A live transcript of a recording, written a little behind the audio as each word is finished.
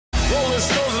Rolling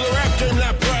stones of the rap game,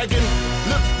 not bragging.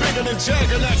 Lips bigger than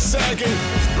Jagger, not sagging.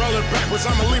 Spell it backwards,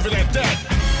 I'ma leave it at that.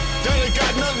 That ain't got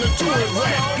nothing to do with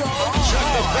rap. Check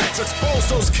the facts, expose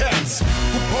those cats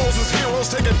who pose as heroes,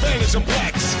 take advantage of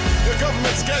blacks. The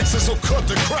government's gangsters, so cut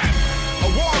the crap. A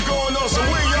war going on, so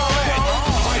where y'all at?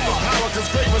 Fight for power, cause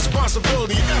great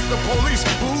responsibility. F the police,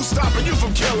 who's stopping you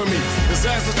from killing me?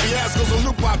 Disasters, fiascos, a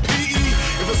loop by PE.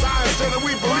 If it's I instead of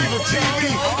we believe in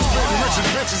TV. Spreading rich and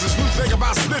bitches is new thing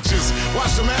about snitches.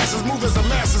 Watch the masses move as the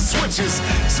masses switches.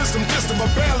 System distant,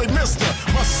 but barely missed her.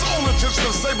 My soul intention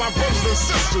to save my brothers and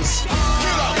sisters.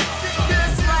 Get up!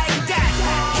 Just like that.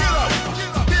 Get up!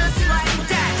 Just like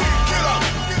that. Get up!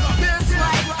 Just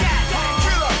like that.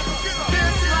 Get up!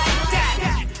 Just like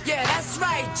that. Yeah, that's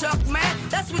right, Chuck, man.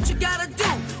 That's what you gotta do.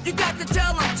 You got to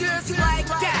tell them just like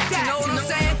that. You know what I'm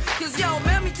saying? Cause yo,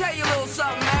 man, let me tell you a little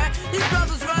something, man. These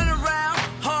brothers running around,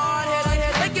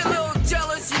 hard-headed, they get a little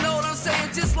jealous, you know what I'm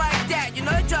saying? Just like that. You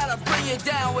know, they try to bring you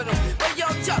down with them. But yo,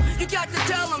 Chuck, you got to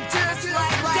tell them just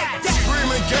like that.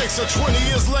 Screaming gangster 20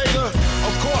 years later.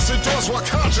 Of course, endorse while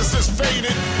consciousness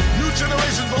faded. New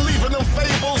generations believe in them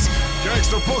fables.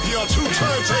 Gangster boogie on 2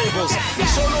 turntables.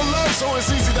 Show no love, so it's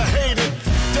easy to hate it.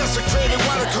 Desecrated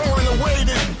while the coroner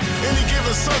waited. Any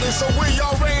given Sunday, so where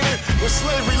y'all raided? With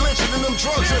slavery lynching and them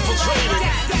drugs infiltrated.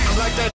 I'm like that.